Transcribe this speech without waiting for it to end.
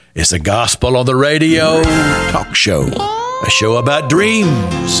It's a Gospel on the Radio talk show. A show about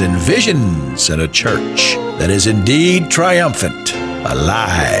dreams and visions and a church that is indeed triumphant,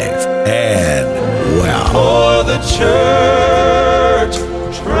 alive, and well. For the church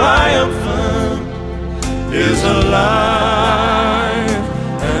triumphant is alive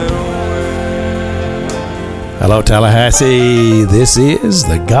and well. Hello, Tallahassee. This is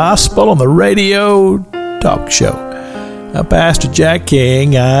the Gospel on the Radio talk show. I'm Pastor Jack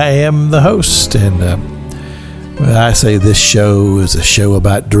King. I am the host, and I say this show is a show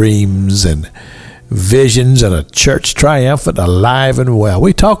about dreams and visions and a church triumphant, alive and well.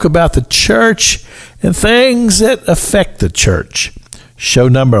 We talk about the church and things that affect the church. Show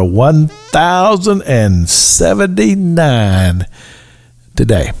number 1079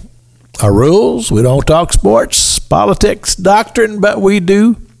 today. Our rules: we don't talk sports, politics, doctrine, but we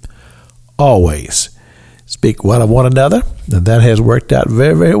do always speak well of one another, and that has worked out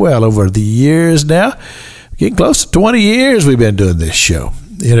very, very well over the years now. Getting close to 20 years we've been doing this show.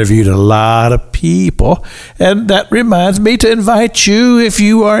 Interviewed a lot of people, and that reminds me to invite you, if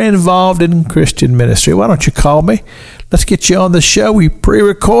you are involved in Christian ministry, why don't you call me? Let's get you on the show. We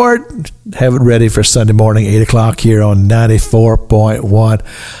pre-record, have it ready for Sunday morning, 8 o'clock here on 94.1.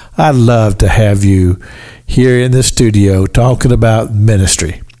 I'd love to have you here in the studio talking about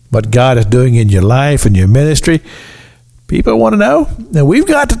ministry, what God is doing in your life and your ministry. People want to know, and we've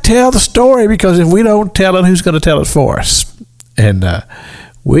got to tell the story, because if we don't tell it, who's going to tell it for us? And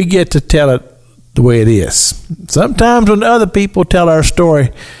we get to tell it the way it is. Sometimes when other people tell our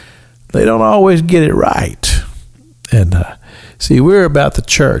story, they don't always get it right. And see, we're about the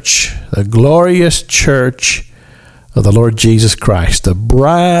church, the glorious church of the Lord Jesus Christ, the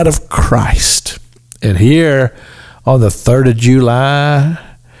bride of Christ. And here on the 3rd of July,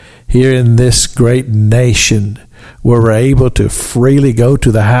 here in this great nation, where we're able to freely go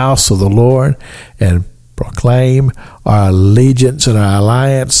to the house of the Lord and proclaim our allegiance and our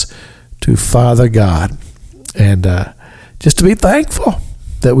alliance to Father God. And just to be thankful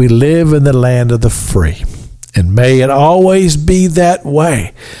that we live in the land of the free. And may it always be that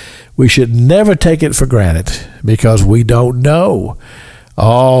way. We should never take it for granted, because we don't know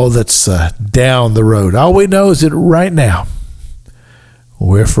all that's down the road. All we know is that right now,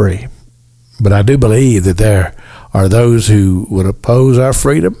 we're free. But I do believe that there are those who would oppose our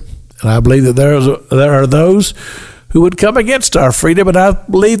freedom, and I believe that there are those who would come against our freedom, and I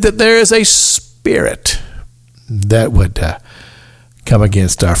believe that there is a spirit that would come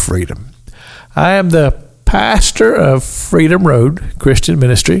against our freedom. I am the pastor of Freedom Road Christian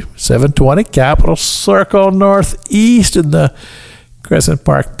Ministry, 720 Capitol Circle Northeast in the Crescent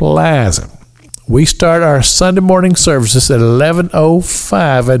Park Plaza. We start our Sunday morning services at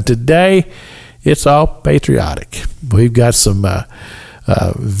 11:05, and today it's all patriotic. We've got some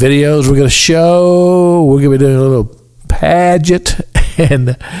videos we're going to show. We're going to be doing a little pageant,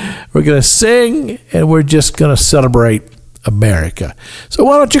 and we're going to sing, and we're just going to celebrate America. So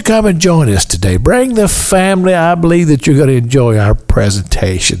why don't you come and join us today? Bring the family. I believe that you're going to enjoy our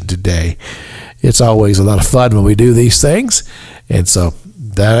presentation today. It's always a lot of fun when we do these things, and so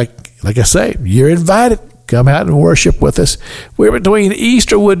that, like I say, you're invited. Come out and worship with us. We're between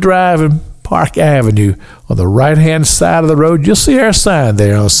Easterwood Drive and Park Avenue on the right-hand side of the road. You'll see our sign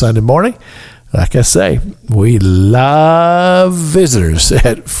there on Sunday morning. Like I say, we love visitors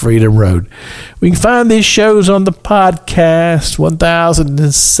at Freedom Road. We can find these shows on the podcast,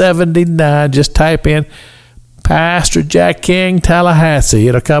 1079. Just type in Pastor Jack King, Tallahassee.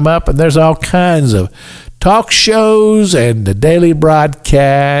 It'll come up, and there's all kinds of talk shows and the daily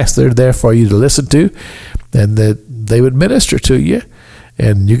broadcast. They're there for you to listen to, and that they would minister to you.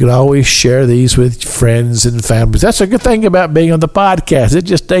 And you can always share these with friends and families. That's a good thing about being on the podcast. It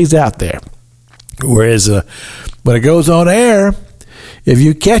just stays out there. Whereas when it goes on air, if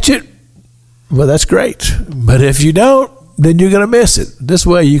you catch it, well, that's great. But if you don't, then you're going to miss it. This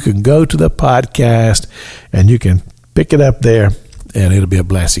way you can go to the podcast and you can pick it up there, and it'll be a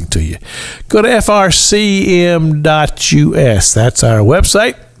blessing to you. Go to frcm.us. That's our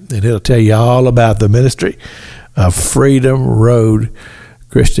website, and it'll tell you all about the ministry of Freedom Road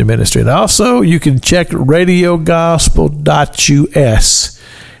Christian Ministry. And also, you can check radiogospel.us,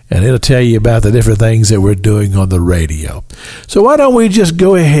 and it'll tell you about the different things that we're doing on the radio. So why don't we just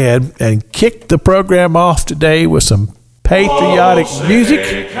go ahead and kick the program off today with some patriotic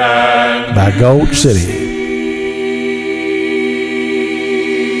music by Gold City.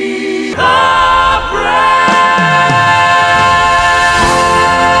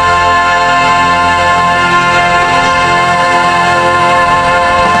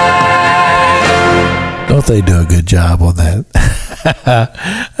 Don't they do a good job on that?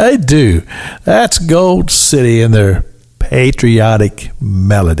 They do. That's Gold City and their patriotic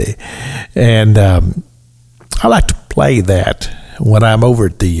melody. And I like to play that when I'm over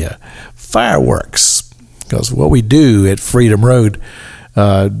at the fireworks, because what we do at Freedom Road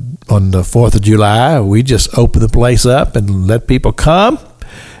on the 4th of July, we just open the place up and let people come,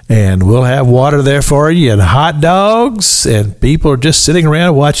 and we'll have water there for you and hot dogs, and people are just sitting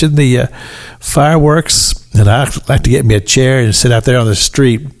around watching the fireworks. And I like to get me a chair and sit out there on the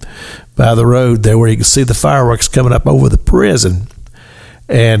street by the road there where you can see the fireworks coming up over the prison.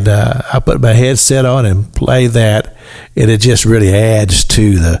 And I put my headset on and play that, and it just really adds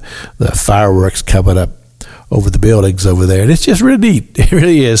to the fireworks coming up over the buildings over there. And it's just really neat. It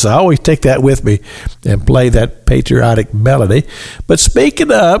really is. I always take that with me and play that patriotic melody. But speaking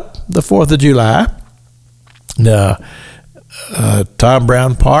of the 4th of July, Tom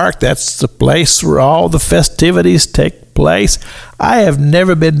Brown Park, that's the place where all the festivities take place. I have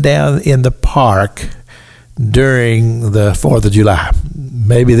never been down in the park during the 4th of July.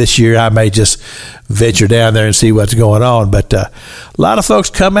 Maybe this year I may just venture down there and see what's going on. But a lot of folks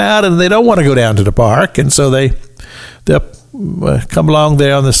come out and they don't want to go down to the park, and so they'll come along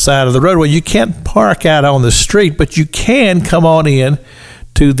there on the side of the road. Well, you can't park out on the street, but you can come on in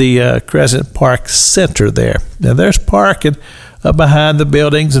to the Crescent Park Center there. Now, there's parking up behind the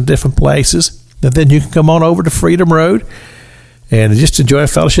buildings in different places, and then you can come on over to Freedom Road and just enjoy a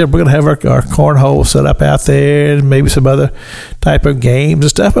fellowship. We're going to have our cornhole set up out there and maybe some other type of games and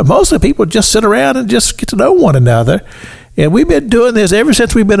stuff. But most of the people just sit around and just get to know one another. And we've been doing this ever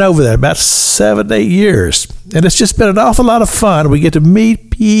since we've been over there, about 7, 8 years. And it's just been an awful lot of fun. We get to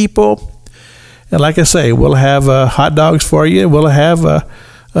meet people. And like I say, we'll have hot dogs for you. We'll have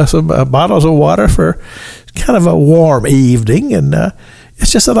some bottles of water for kind of a warm evening. And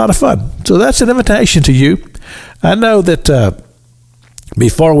it's just a lot of fun. So that's an invitation to you. I know that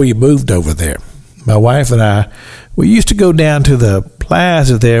before we moved over there, my wife and I, we used to go down to the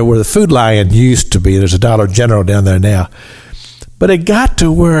plaza there where the Food Lion used to be. There's a Dollar General down there now. But it got to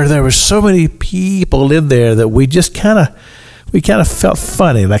where there were so many people in there that we just kind of felt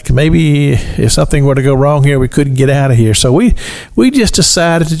funny, like maybe if something were to go wrong here, we couldn't get out of here. So we just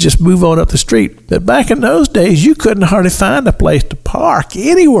decided to just move on up the street. But back in those days, you couldn't hardly find a place to park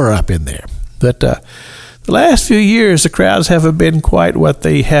anywhere up in there. But the last few years, the crowds haven't been quite what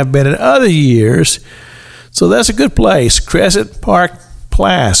they have been in other years. So that's a good place, Crescent Park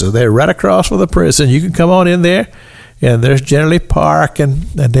Plaza. They're right across from the prison. You can come on in there, and there's generally parking.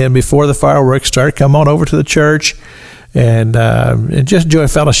 And then before the fireworks start, come on over to the church and just enjoy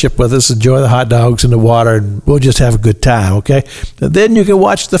fellowship with us. Enjoy the hot dogs and the water, and we'll just have a good time, okay? And then you can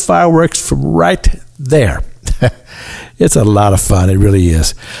watch the fireworks from right there. It's a lot of fun. It really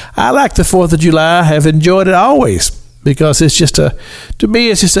is. I like the 4th of July. I have enjoyed it always because it's just to me,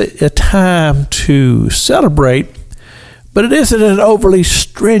 it's just a time to celebrate, but it isn't an overly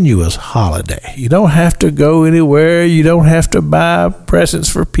strenuous holiday. You don't have to go anywhere. You don't have to buy presents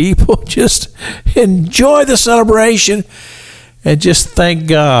for people. Just enjoy the celebration and just thank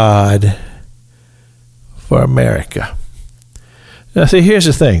God for America. Now, see, here's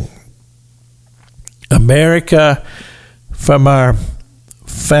the thing. America, from our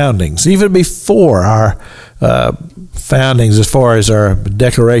foundings, even before our foundings, as far as our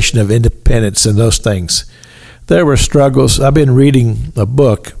Declaration of Independence and those things, there were struggles. I've been reading a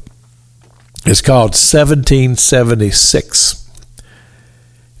book. It's called 1776.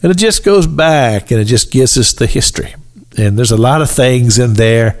 And it just goes back and it just gives us the history. And there's a lot of things in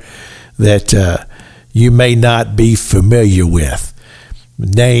there that you may not be familiar with.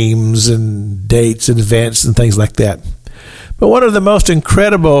 Names and dates and events and things like that. But one of the most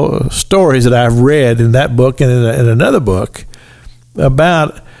incredible stories that I've read in that book and in another book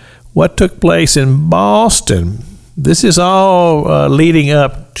about what took place in Boston, this is all leading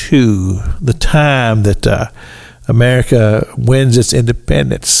up to the time that America wins its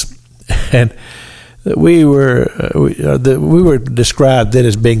independence. And we were described then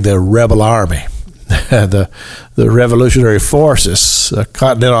as being the rebel army. the revolutionary forces, the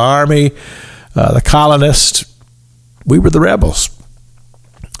Continental Army, the colonists, we were the rebels.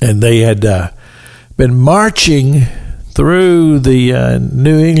 And they had been marching through the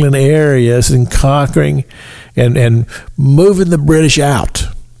New England areas and conquering and moving the British out.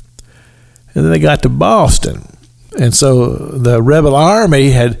 And then they got to Boston. And so the rebel army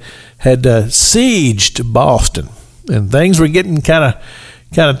had sieged Boston. And things were getting kind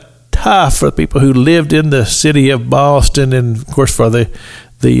of tough for the people who lived in the city of Boston, and of course for the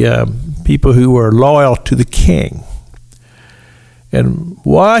people who were loyal to the king. And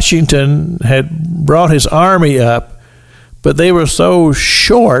Washington had brought his army up, but they were so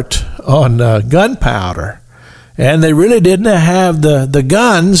short on gunpowder, and they really didn't have the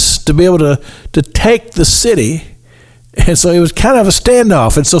guns to be able to take the city. And so it was kind of a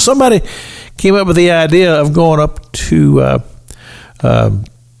standoff. And so somebody came up with the idea of going up to the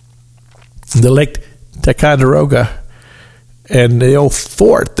Lake Ticonderoga and the old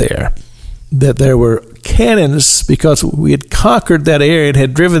fort there, that there were cannons, because we had conquered that area and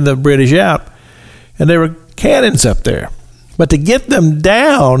had driven the British out, and there were cannons up there. But to get them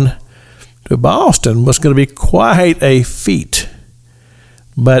down to Boston was going to be quite a feat.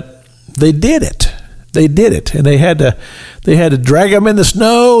 But they did it. They did it, and they had to drag them in the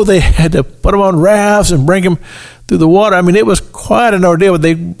snow. They had to put them on rafts and bring them through the water. I mean, it was quite an ordeal. But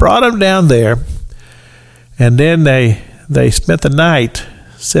they brought them down there, and then they spent the night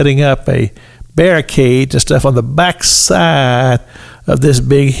setting up a barricade and stuff on the backside of this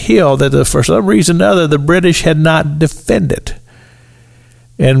big hill that for some reason or other the British had not defended.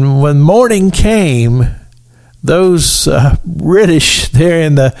 And when morning came, those British there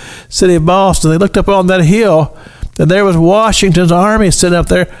in the city of Boston, they looked up on that hill, and there was Washington's army sitting up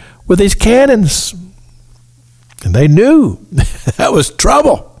there with these cannons. And they knew that was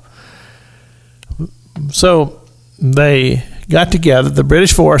trouble. So they got together, the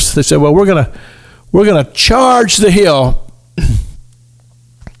British force. They said, well, we're gonna charge the hill,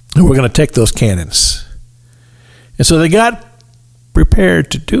 and we're going to take those cannons. And so they got prepared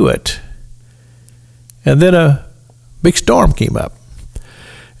to do it. And then a big storm came up.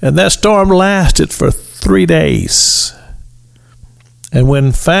 And that storm lasted for 3 days. And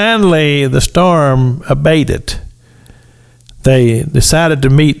when finally the storm abated, they decided to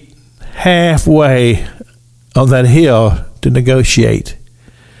meet halfway on that hill to negotiate.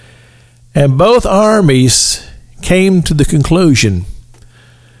 And both armies came to the conclusion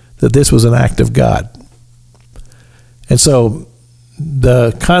that this was an act of God. And so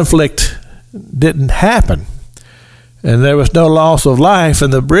the conflict didn't happen, and there was no loss of life.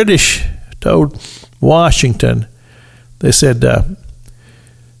 And the British told Washington, they said,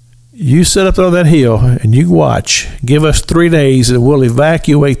 you sit up on that hill and you watch. Give us 3 days and we'll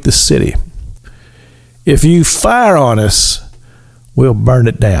evacuate the city. If you fire on us, we'll burn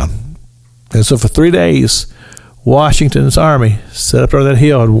it down. And so for 3 days, Washington's army sat up on that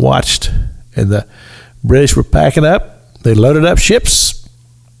hill and watched. And the British were packing up. They loaded up ships,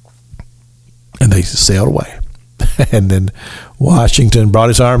 and they sailed away. And then Washington brought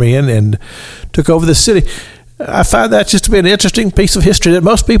his army in and took over the city. I find that just to be an interesting piece of history that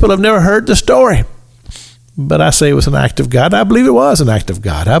most people have never heard the story. But I say it was an act of God. I believe it was an act of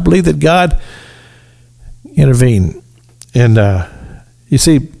God. I believe that God intervened. And you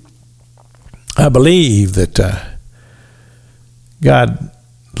see, I believe that God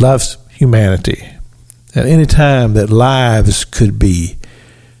loves humanity. At any time that lives could be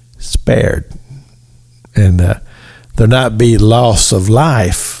spared and there not be loss of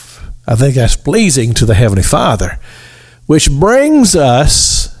life, I think that's pleasing to the Heavenly Father. Which brings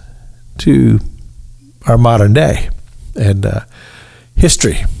us to our modern day and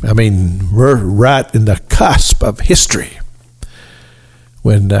history. I mean, we're right in the cusp of history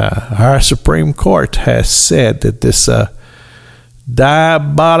when our Supreme Court has said that this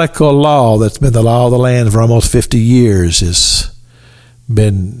diabolical law that's been the law of the land for almost 50 years has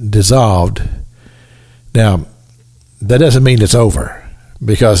been dissolved. Now, that doesn't mean it's over,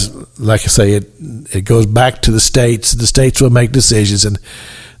 because, like I say, it goes back to the states. The states will make decisions, and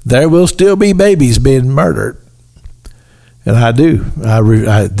there will still be babies being murdered. And I do.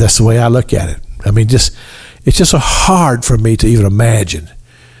 That's the way I look at it. I mean, it's just so hard for me to even imagine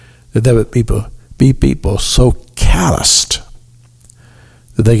that there would be people so calloused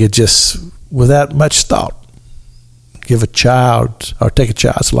that they could just, without much thought, give a child or take a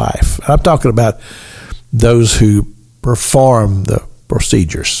child's life. I'm talking about those who perform the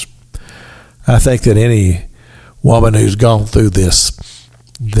procedures. I think that any woman who's gone through this,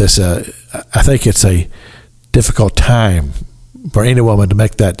 I think it's a difficult time for any woman to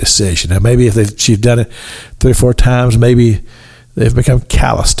make that decision. Now, maybe if she's done it 3 or 4 times, maybe they've become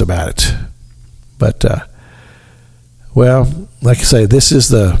calloused about it. But well, like I say, this is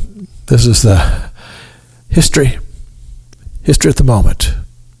the history at the moment,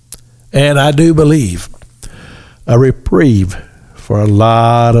 and I do believe a reprieve for a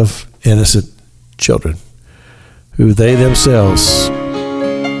lot of innocent children who they themselves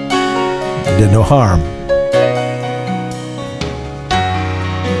did no harm.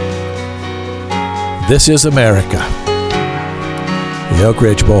 This is America. The Oak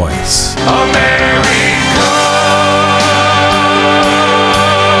Ridge Boys. America.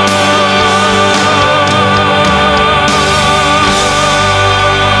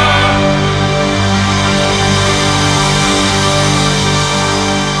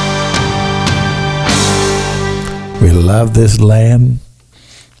 We love this land.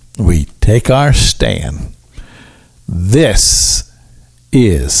 We take our stand. This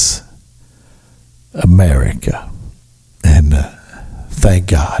is America. And thank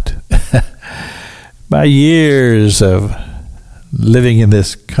God. My years of living in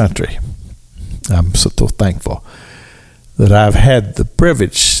this country, I'm so thankful that I've had the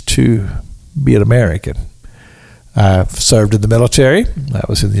privilege to be an American. I've served in the military. I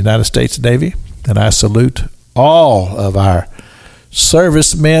was in the United States Navy, and I salute all of our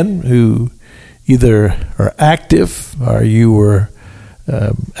servicemen who either are active or you were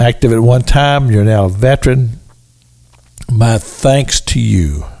active at one time, you're now a veteran. My thanks to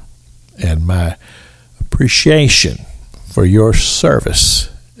you and my appreciation for your service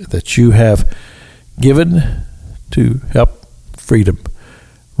that you have given to help freedom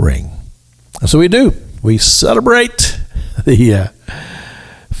ring. And so we do. We celebrate the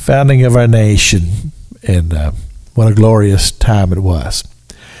founding of our nation, and what a glorious time it was.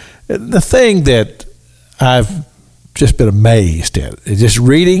 And the thing that I've just been amazed at is just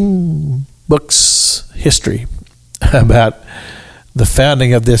reading books, history about the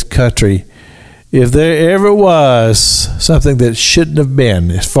founding of this country. If there ever was something that shouldn't have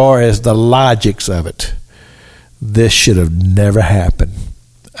been, as far as the logics of it, this should have never happened.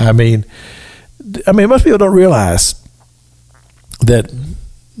 I mean, most people don't realize that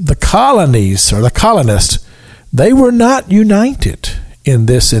the colonies or the colonists, they were not united in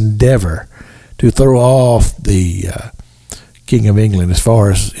this endeavor to throw off the King of England as far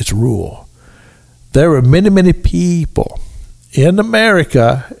as its rule. There were many, many people in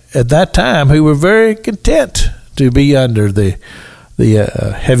America at that time who were very content to be under the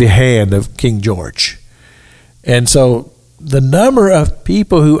heavy hand of King George. And so the number of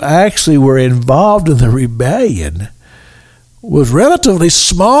people who actually were involved in the rebellion was relatively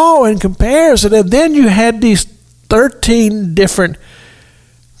small in comparison. And then you had these 13 different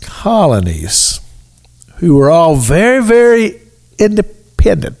colonies who were all very, very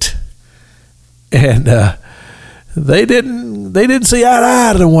independent. And they didn't see eye to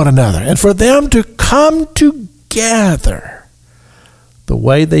eye to one another. And for them to come together the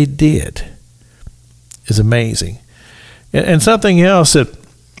way they did is amazing. And something else that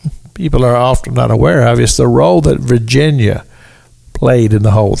people are often not aware of is the role that Virginia played in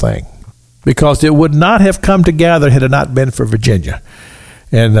the whole thing, because it would not have come together had it not been for Virginia.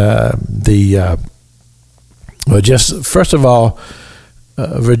 And just first of all,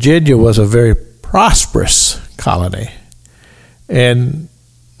 Virginia was a very prosperous colony, and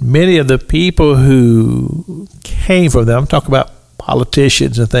many of the people who came from them, talk about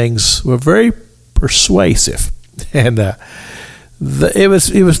politicians and things, were very persuasive. And it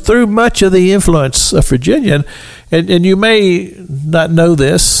was through much of the influence of Virginia, and you may not know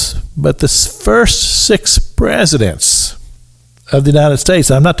this, but the first 6 presidents of the United States,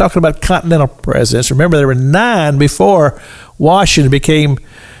 I'm not talking about continental presidents. Remember, there were 9 before Washington became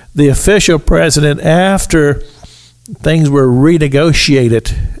the official president after things were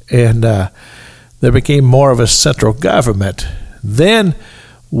renegotiated and there became more of a central government. Then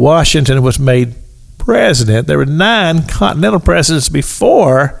Washington was made president. There were 9 continental presidents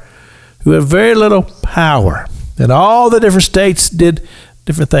before who had very little power, and all the different states did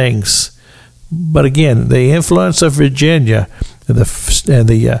different things. But again, the influence of Virginia and the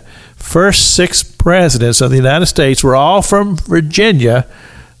first 6 presidents of the United States were all from Virginia.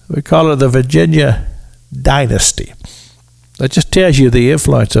 We call it the Virginia dynasty. That just tells you the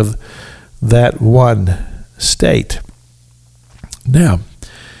influence of that one state. Now,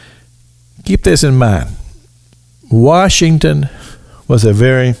 keep this in mind. Washington was a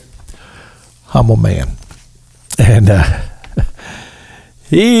very humble man. And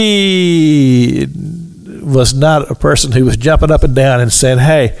he was not a person who was jumping up and down and saying,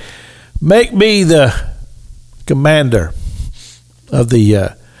 "Hey, make me the commander of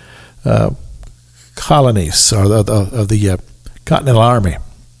the colonies or of the Continental Army."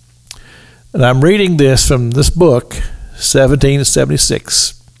 And I'm reading this from this book,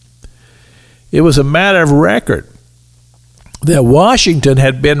 1776. It was a matter of record that Washington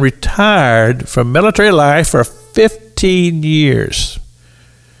had been retired from military life for 15 years,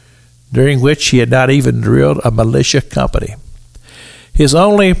 during which he had not even drilled a militia company. His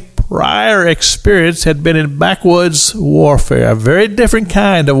only prior experience had been in backwoods warfare, a very different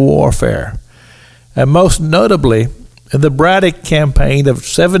kind of warfare, and most notably in the Braddock campaign of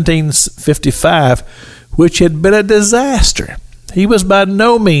 1755, which had been a disaster. He was by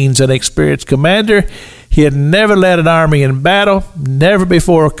no means an experienced commander. He had never led an army in battle, never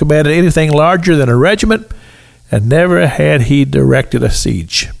before commanded anything larger than a regiment, and never had he directed a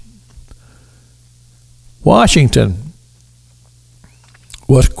siege. Washington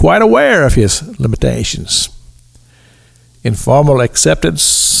was quite aware of his limitations. In formal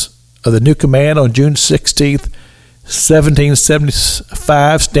acceptance of the new command on June 16th,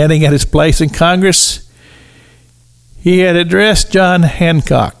 1775, standing at his place in Congress, he had addressed John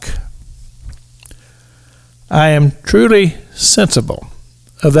Hancock. I am truly sensible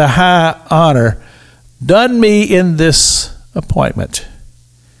of the high honor done me in this appointment.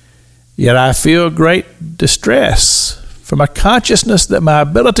 Yet I feel great distress from a consciousness that my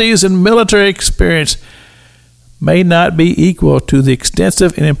abilities and military experience may not be equal to the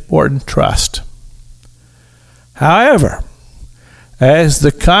extensive and important trust. However, as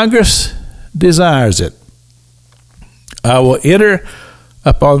the Congress desires it, I will enter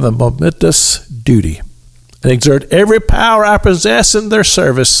upon the momentous duty and exert every power I possess in their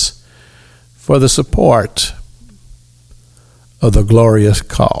service for the support of the glorious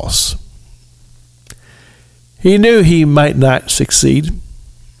cause. He knew he might not succeed,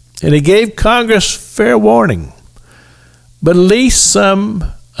 and he gave Congress fair warning. But lest some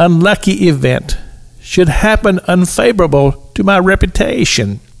unlucky event should happen unfavorable to my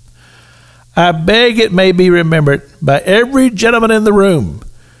reputation, I beg it may be remembered by every gentleman in the room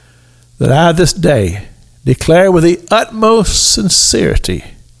that I this day declare with the utmost sincerity,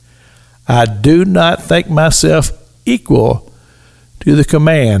 I do not think myself equal to the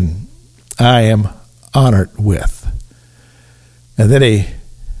command I am honored with. And then he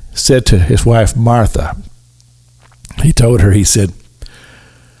said to his wife Martha, he told her, he said,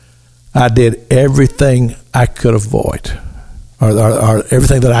 I did everything I could avoid, or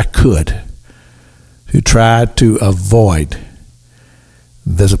everything that I could to try to avoid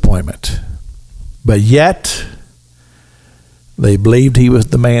disappointment. But yet, they believed he was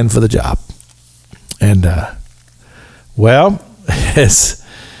the man for the job. And, well, as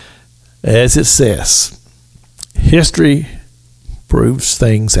it says, history proves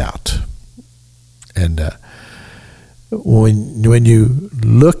things out. And when you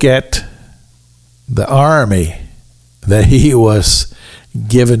look at the army that he was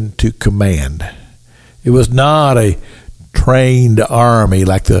given to command, it was not a trained army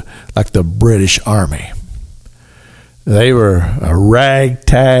like the British Army. They were a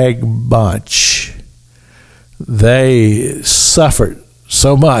ragtag bunch. They suffered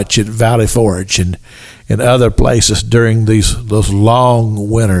so much at Valley Forge and in other places during those long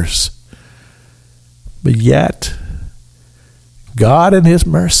winters. But yet, God in his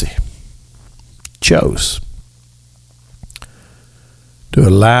mercy chose to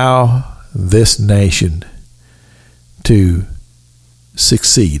allow this nation to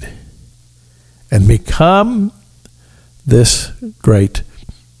succeed and become this great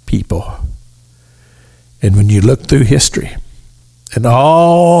people. And when you look through history and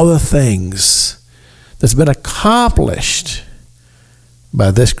all the things that's been accomplished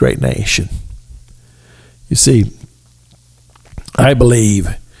by this great nation, you see, I believe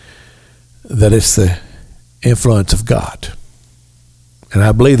that it's the influence of God. And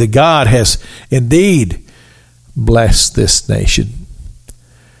I believe that God has indeed blessed this nation.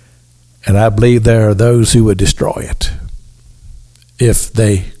 And I believe there are those who would destroy it if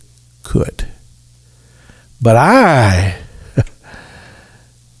they could. But I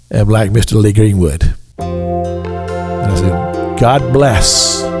am like Mr. Lee Greenwood. And I said, God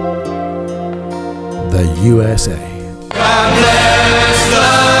bless the USA. God bless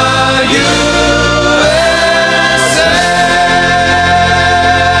the USA.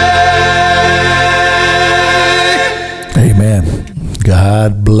 Amen.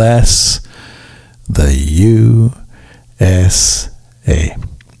 God bless the USA.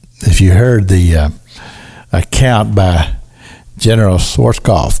 If you heard the account by General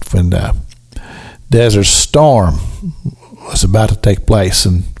Schwarzkopf when Desert Storm was about to take place,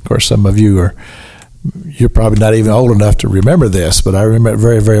 and of course some of you're probably not even old enough to remember this, but I remember it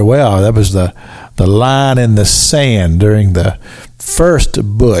very, very well. That was the line in the sand during the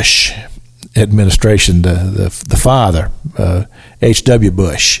first Bush administration, the father, H.W.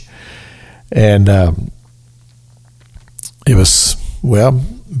 Bush. And it was, well,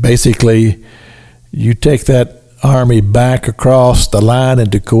 basically you take that army back across the line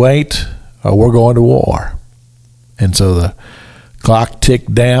into Kuwait or we're going to war. And so the clock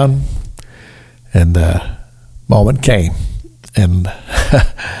ticked down and the moment came. And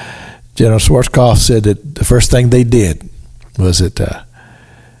General Schwarzkopf said that the first thing they did was that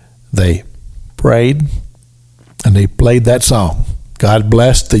they prayed and they played that song, God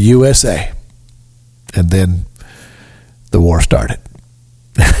Bless the USA. And then the war started.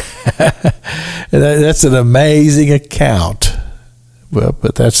 That's an amazing account. Well,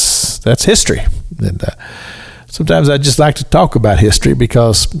 but that's history. And sometimes I just like to talk about history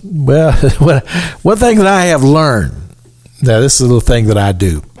because, well, one thing that I have learned, now this is a little thing that I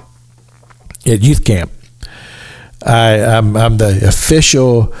do at youth camp. I'm the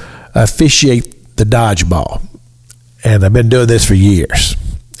officiate the dodgeball, and I've been doing this for years.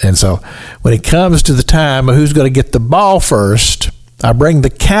 And so when it comes to the time of who's going to get the ball first, I bring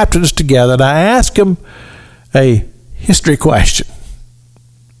the captains together and I ask them a history question.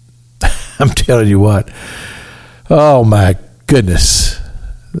 I'm telling you what, oh my goodness,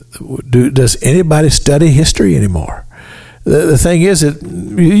 does anybody study history anymore? The thing is that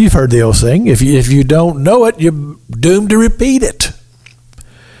you've heard the old saying, if you don't know it, you're doomed to repeat it.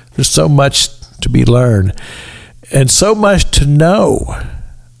 There's so much to be learned and so much to know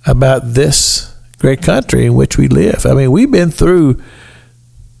about this great country in which we live. I mean, we've been through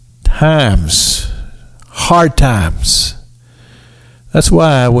times, hard times. That's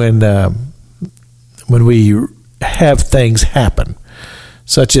why when we have things happen,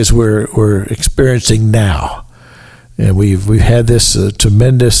 such as we're experiencing now, and we've had this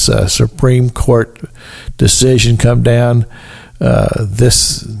tremendous Supreme Court decision come down,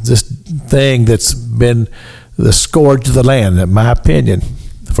 this thing that's been the scourge of the land, in my opinion,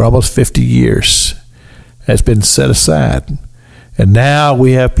 for almost 50 years, has been set aside. And now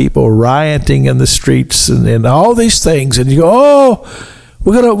we have people rioting in the streets and all these things, and you go, oh,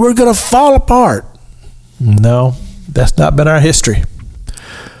 we're gonna fall apart. No, that's not been our history.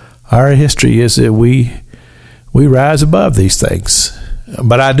 Our history is that we rise above these things.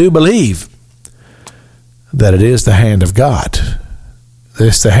 But I do believe that it is the hand of God.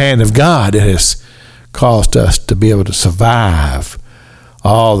 It's the hand of God that has caused us to be able to survive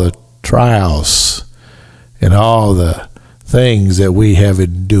all the trials and all the things that we have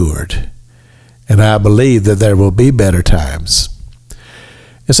endured. And I believe that there will be better times.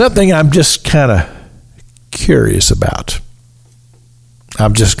 It's something I'm just kind of curious about.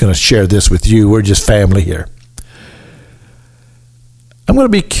 I'm just going to share this with you. We're just family here. I'm going to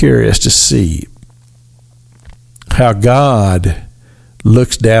be curious to see how God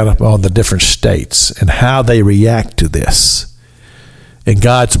looks down upon the different states and how they react to this. And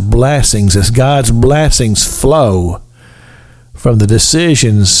God's blessings, as God's blessings flow from the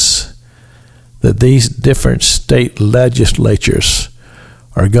decisions that these different state legislatures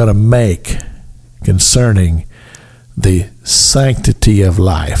are going to make concerning the sanctity of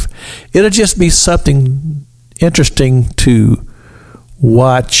life. It'll just be something interesting to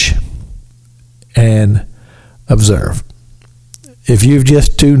watch and observe. If you've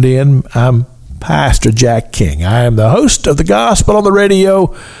just tuned in, I'm Pastor Jack King. I am the host of the Gospel on the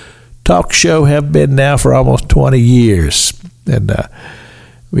Radio talk show, have been now for almost 20 years. And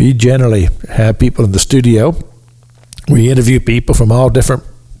we generally have people in the studio. We interview people from all different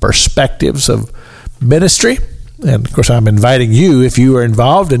perspectives of ministry. And, of course, I'm inviting you, if you are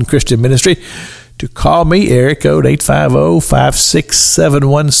involved in Christian ministry, to call me, area code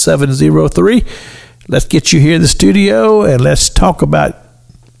 850-567-1703. Let's get you here in the studio, and let's talk about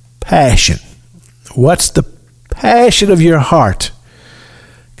passion. What's the passion of your heart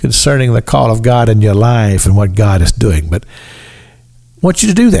concerning the call of God in your life and what God is doing? But I want you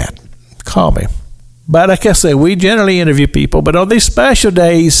to do that. Call me. But like I say, we generally interview people, but on these special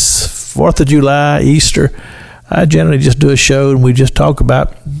days, 4th of July, Easter, I generally just do a show and we just talk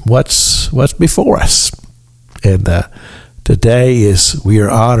about what's before us. And today we are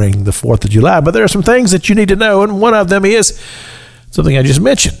honoring the 4th of July. But there are some things that you need to know, and one of them is something I just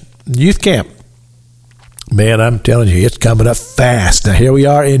mentioned, youth camp. Man, I'm telling you, it's coming up fast. Now, here we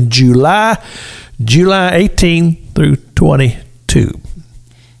are in July 18 through 22.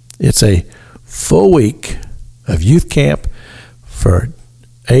 It's a full week of youth camp for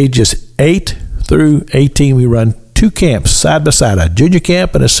ages 8 through 18. We run 2 camps side by side, a junior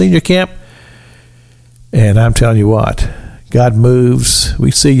camp and a senior camp. And I'm telling you what, God moves.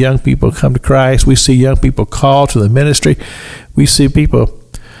 We see young people come to Christ. We see young people called to the ministry. We see people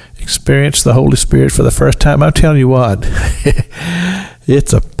experience the Holy Spirit for the first time. I'm telling you what,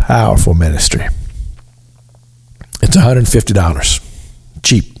 it's a powerful ministry. It's $150.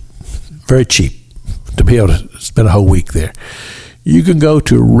 Cheap. Very cheap to be able to spend a whole week there. You can go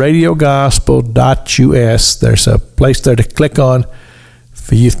to radiogospel.us. There's a place there to click on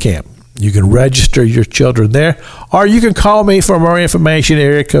for youth camp. You can register your children there, or you can call me for more information,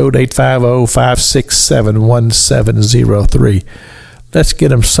 area code 850-567-1703. Let's get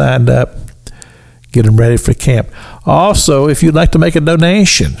them signed up, get them ready for camp. Also, if you'd like to make a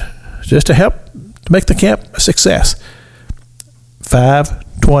donation, just to help to make the camp a success,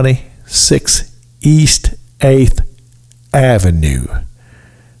 526 East 8th Avenue,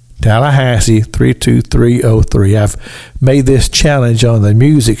 Tallahassee 32303. I've made this challenge on the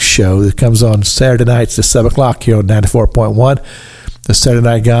music show that comes on Saturday nights at 7 o'clock here on 94.1, the Saturday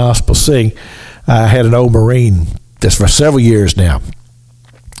Night Gospel Sing. I had an old Marine just for several years now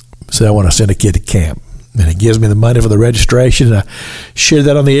said, I want to send a kid to camp. And he gives me the money for the registration, and I shared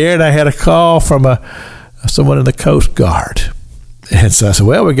that on the air, and I had a call from someone in the Coast Guard. And so I said,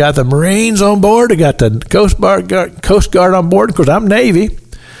 well, we got the Marines on board, we got the Coast Guard on board. Of course, I'm Navy.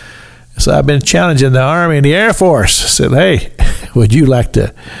 So I've been challenging the Army and the Air Force. I said, hey, would you like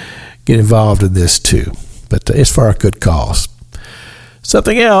to get involved in this too? But it's for a good cause.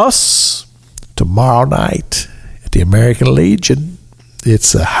 Something else, tomorrow night at the American Legion,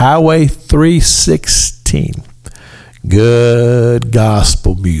 it's Highway 316. Good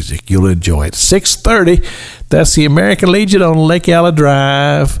gospel music. You'll enjoy it. 6:30, that's the American Legion on Lake Ella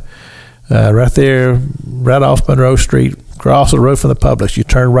Drive, right there, right off Monroe Street, across the road from the Publix. You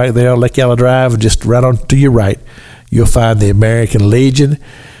turn right there on Lake Ella Drive, and just right on to your right, you'll find the American Legion.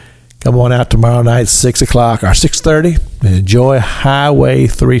 Come on out tomorrow night, 6 o'clock or 6:30, and enjoy Highway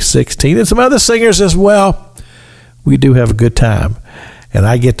 316 and some other singers as well. We do have a good time, and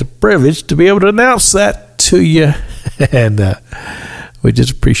I get the privilege to be able to announce that to you, and we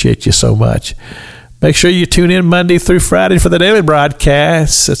just appreciate you so much. Make sure you tune in Monday through Friday for the daily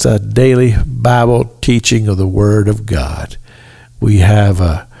broadcast. It's a daily Bible teaching of the Word of God. We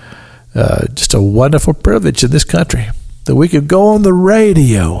have just a wonderful privilege in this country that we could go on the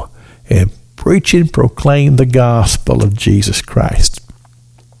radio and preach and proclaim the gospel of Jesus Christ.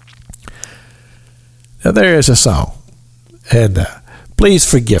 Now there is a song, and please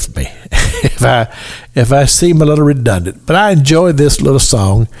forgive me if I seem a little redundant, but I enjoy this little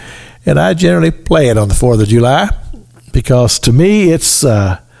song, and I generally play it on the 4th of July because to me it's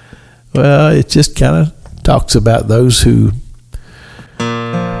it just kind of talks about those who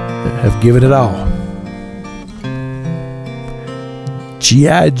have given it all.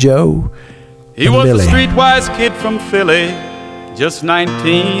 G.I. Joe. He was Lily. A streetwise kid from Philly, just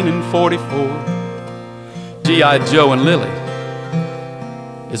 19 and 44. G.I. Joe and Lily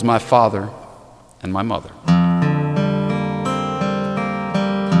is my father and my mother.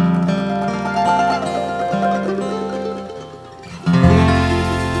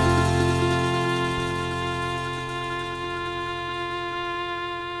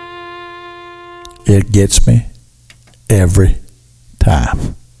 It gets me every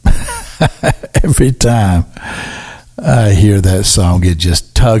time. Every time I hear that song, it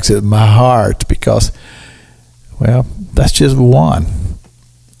just tugs at my heart because, well, that's just one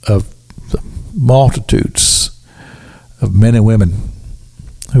of the multitudes of men and women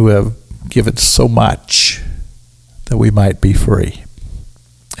who have given so much that we might be free.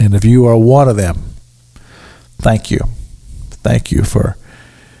 And if you are one of them, thank you. Thank you for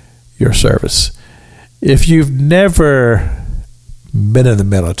your service. If you've never been in the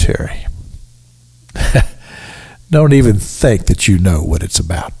military, don't even think that you know what it's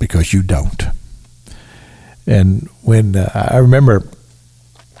about, because you don't. And when I remember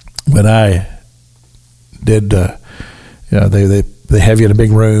when I did, they have you in a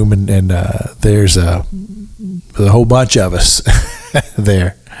big room, and there's a whole bunch of us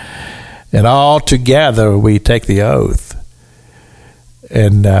there, and all together we take the oath.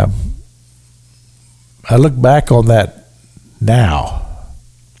 And I look back on that now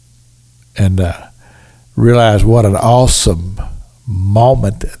and realize what an awesome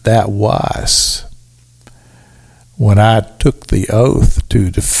moment that was when I took the oath to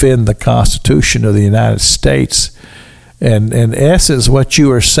defend the Constitution of the United States. And in essence, what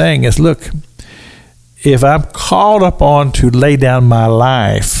you are saying is, look, if I'm called upon to lay down my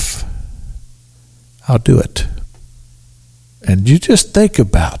life, I'll do it. And you just think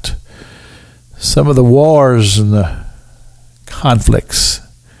about some of the wars and the conflicts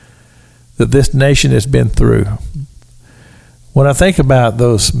that this nation has been through. When I think about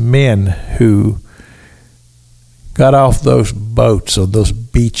those men who got off those boats on those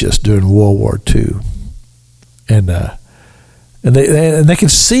beaches during World War II, and they can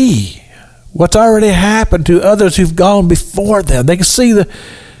see what's already happened to others who've gone before them. They can see the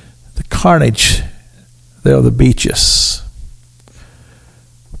carnage there on the beaches,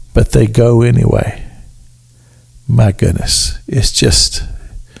 but they go anyway. My goodness, it's just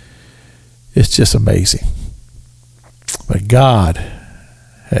amazing. But God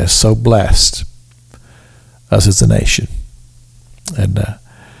has so blessed us as a nation. And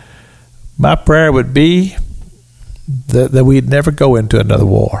my prayer would be that we'd never go into another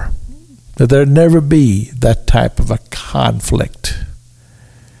war, that there'd never be that type of a conflict,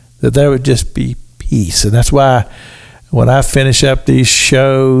 that there would just be peace. And that's why When I finish up these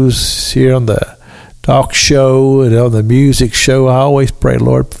shows here on the talk show and on the music show, I always pray,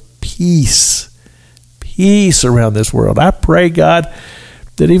 Lord, peace around this world. I pray, God,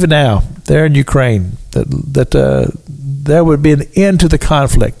 that even now, there in Ukraine, that there would be an end to the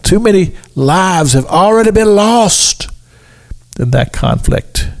conflict. Too many lives have already been lost in that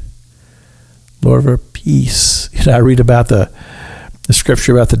conflict. Lord, for peace. I read about the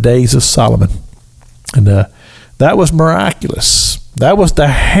scripture about the days of Solomon, and that was miraculous. That was the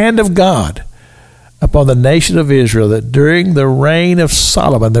hand of God upon the nation of Israel, that during the reign of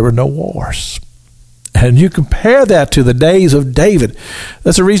Solomon there were no wars. And you compare that to the days of David.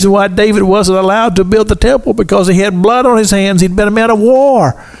 That's the reason why David wasn't allowed to build the temple, because he had blood on his hands. He'd been a man of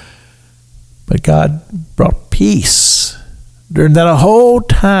war. But God brought peace during that whole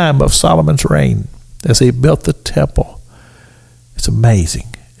time of Solomon's reign as he built the temple. It's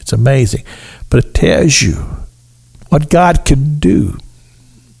amazing. It's amazing. But it tells you what God can do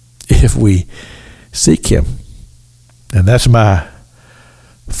if we seek Him. And that's my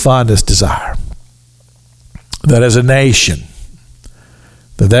fondest desire. That as a nation,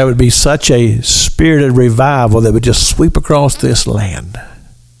 that there would be such a spirited revival that would just sweep across this land,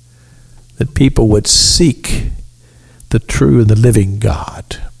 that people would seek the true and the living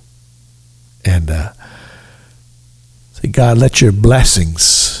God. And say, God, let your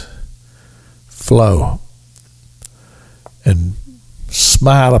blessings flow and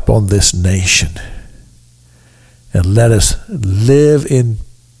smile upon this nation, and let us live in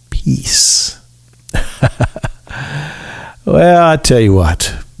peace. Well, I tell you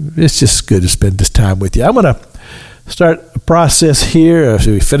what, it's just good to spend this time with you. I'm going to start a process here as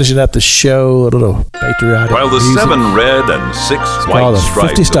we're finishing up the show, a little patriotic While the music. 7 red and 6 white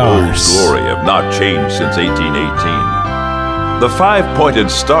stripes of Old Glory have not changed since 1818, the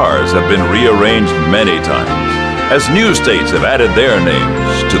 5-pointed stars have been rearranged many times as new states have added their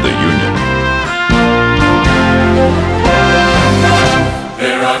names to the Union.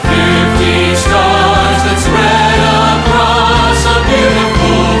 There are 50 stars that spread across a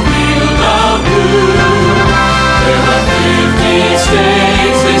beautiful field of blue. There are 50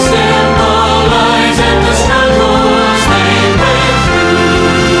 states they symbolize and the struggles they went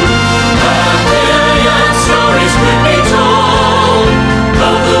through. A million stories could be told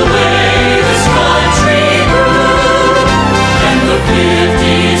of the way this country grew. And the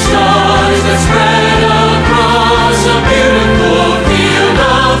 50 stars that spread across a beautiful field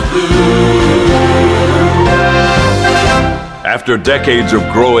of blue. After decades of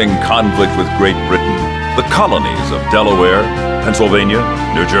growing conflict with Great Britain, the colonies of Delaware, Pennsylvania,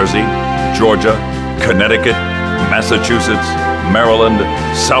 New Jersey, Georgia, Connecticut, Massachusetts, Maryland,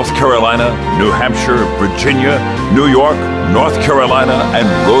 South Carolina, New Hampshire, Virginia, New York, North Carolina, and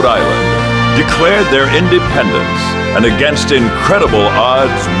Rhode Island declared their independence and against incredible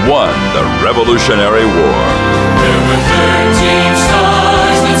odds won the Revolutionary War. There were 13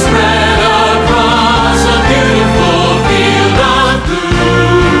 stars that spread across a beautiful field of blue.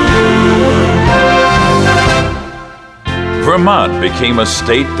 Vermont became a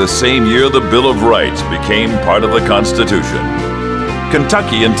state the same year the Bill of Rights became part of the Constitution.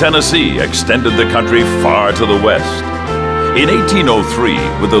 Kentucky and Tennessee extended the country far to the west. In 1803,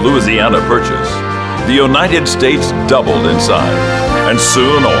 with the Louisiana Purchase, the United States doubled in size, and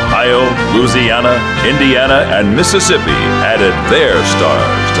soon Ohio, Louisiana, Indiana, and Mississippi added their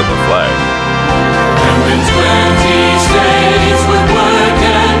stars to the flag. And when 20 states would work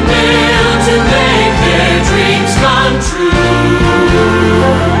and build to make their dreams come true.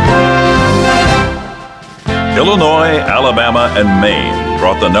 Illinois, Alabama, and Maine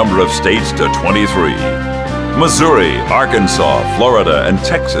brought the number of states to 23. Missouri, Arkansas, Florida, and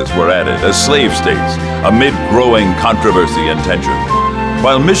Texas were added as slave states amid growing controversy and tension,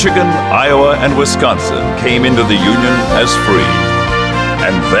 while Michigan, Iowa, and Wisconsin came into the Union as free.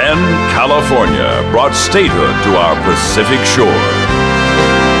 And then California brought statehood to our Pacific shore.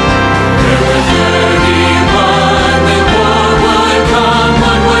 There were 31 that war would come,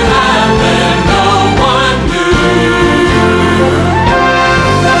 what would happen, no one knew.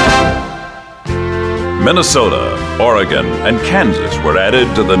 Minnesota, Oregon, and Kansas were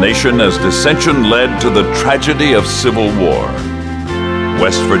added to the nation as dissension led to the tragedy of Civil War.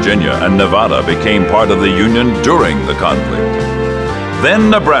 West Virginia and Nevada became part of the Union during the conflict. Then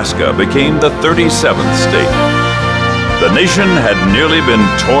Nebraska became the 37th state. The nation had nearly been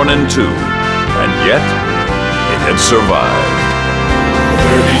torn in two, and yet it had survived.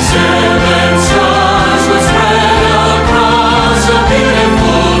 37 stars would spread across a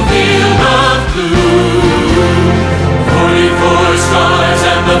beautiful field of blue. 44 stars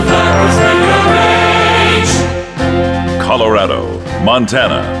and the flag was rearranged.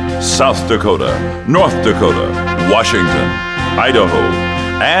 Montana, South Dakota, North Dakota, Washington, Idaho,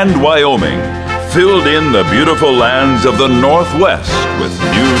 and Wyoming filled in the beautiful lands of the Northwest with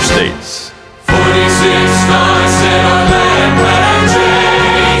new states. 46 stars said our land had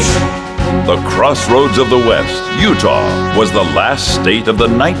changed. The crossroads of the West, Utah, was the last state of the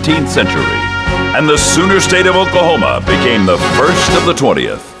 19th century, and the Sooner State of Oklahoma became the first of the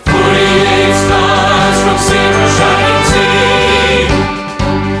 20th. 48 stars from sea to shining sea.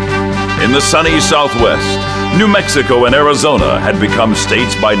 In the sunny Southwest, New Mexico and Arizona had become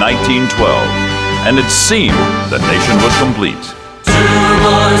states by 1912, and it seemed the nation was complete. 2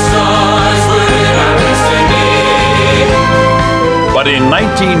 more stars were in our destiny. But in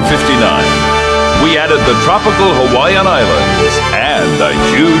 1959, we added the tropical Hawaiian Islands and the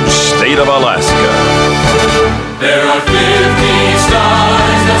huge state of Alaska. There are 50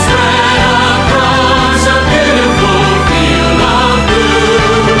 stars that spread across a beautiful field of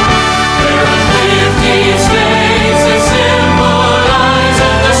blue. There are 50 states that symbolize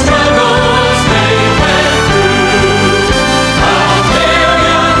the struggles they went through. A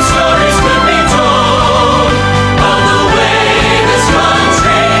million stories could be told of the way this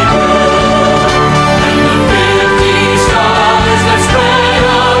country grew. And the 50 stars that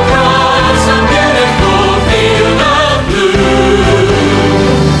spread across a beautiful field of blue.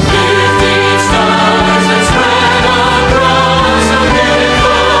 50 stars that spread across a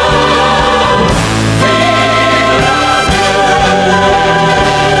beautiful field of blue.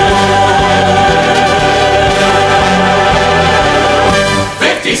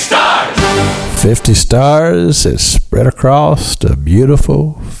 50 stars! 50 stars is spread across a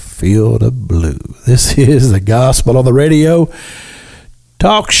beautiful field of blue. This is the Gospel on the Radio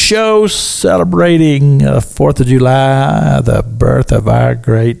talk show celebrating 4th of July, the birth of our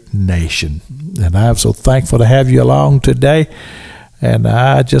great nation. And I'm so thankful to have you along today. And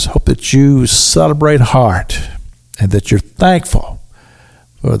I just hope that you celebrate heart and that you're thankful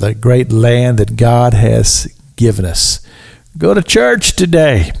for the great land that God has given us. Go to church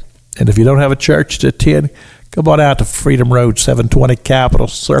today. And if you don't have a church to attend, come on out to Freedom Road, 720 Capitol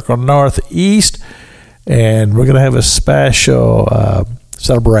Circle Northeast. And we're going to have a special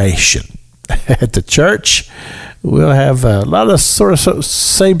celebration at the church. We'll have a lot of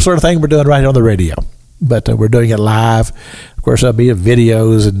same sort of thing we're doing right on the radio, but we're doing it live. Of course, there'll be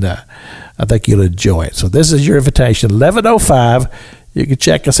videos, and I think you'll enjoy it. So this is your invitation, 11:05. You can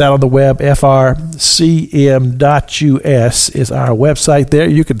check us out on the web. frcm.us is our website there.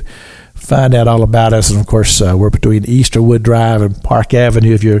 You can find out all about us. And, of course, we're between Easterwood Drive and Park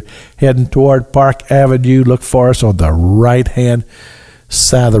Avenue. If you're heading toward Park Avenue, look for us on the right-hand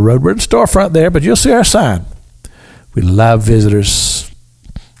side of the road. We're in the storefront there, but you'll see our sign. We love visitors,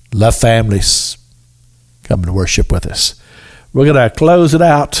 love families coming to worship with us. We're going to close it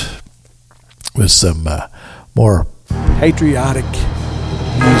out with some more patriotic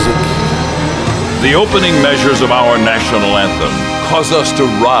music. The opening measures of our national anthem cause us to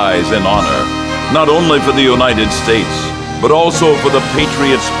rise in honor, not only for the United States, but also for the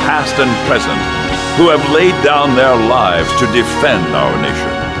patriots past and present who have laid down their lives to defend our nation.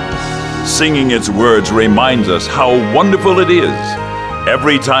 Singing its words reminds us how wonderful it is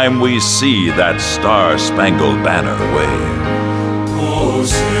every time we see that star-spangled banner wave. Oh,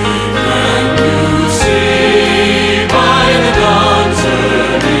 sing and you see by the dawn's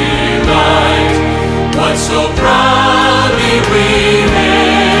early light what so proudly we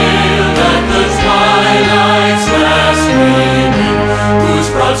hailed at the twilight's last gleaming, whose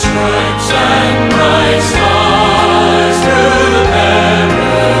broad stripes and bright stars through the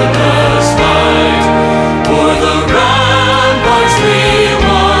perilous fight o'er the ramparts we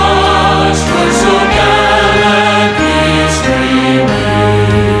watched were so gallantly streaming.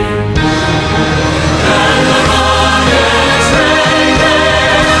 And the rockets rang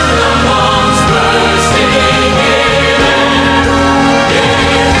there, the bombs bursting in air,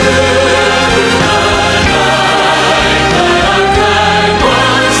 gave through the night that our flag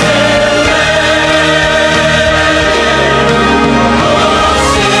was still there. Oh,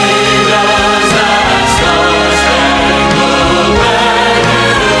 sing us that star-spangled banner yet wave o'er the land of the free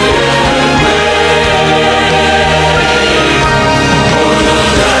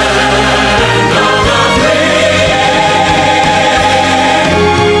and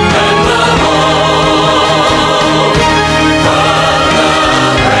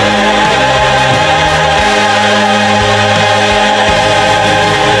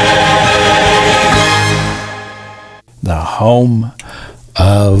the home of the The home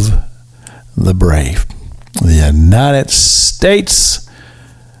of the brave, the United States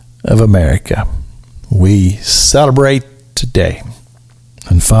of America. We celebrate today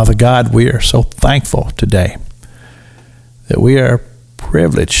And Father God, we are so thankful today that we are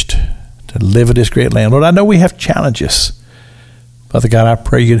privileged to live in this great land. Lord, I know we have challenges. Father God, I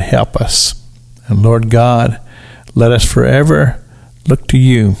pray you'd help us. And Lord God, let us forever look to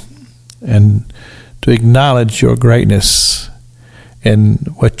you and to acknowledge your greatness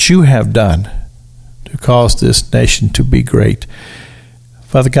and what you have done to cause this nation to be great.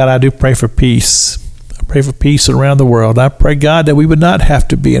 Father God, I do pray for peace. I pray for peace around the world. I pray, God, that we would not have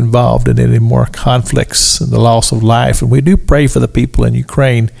to be involved in any more conflicts and the loss of life. And we do pray for the people in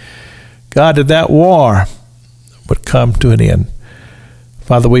Ukraine. God, that war would come to an end.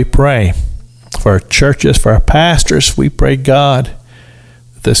 Father, we pray for our churches, for our pastors. We pray, God,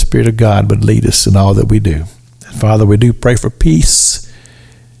 that the Spirit of God would lead us in all that we do. And Father, we do pray for peace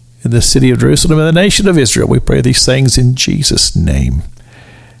in the city of Jerusalem and the nation of Israel. We pray these things in Jesus' name.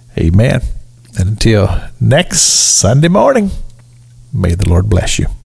 Amen. And until next Sunday morning, may the Lord bless you.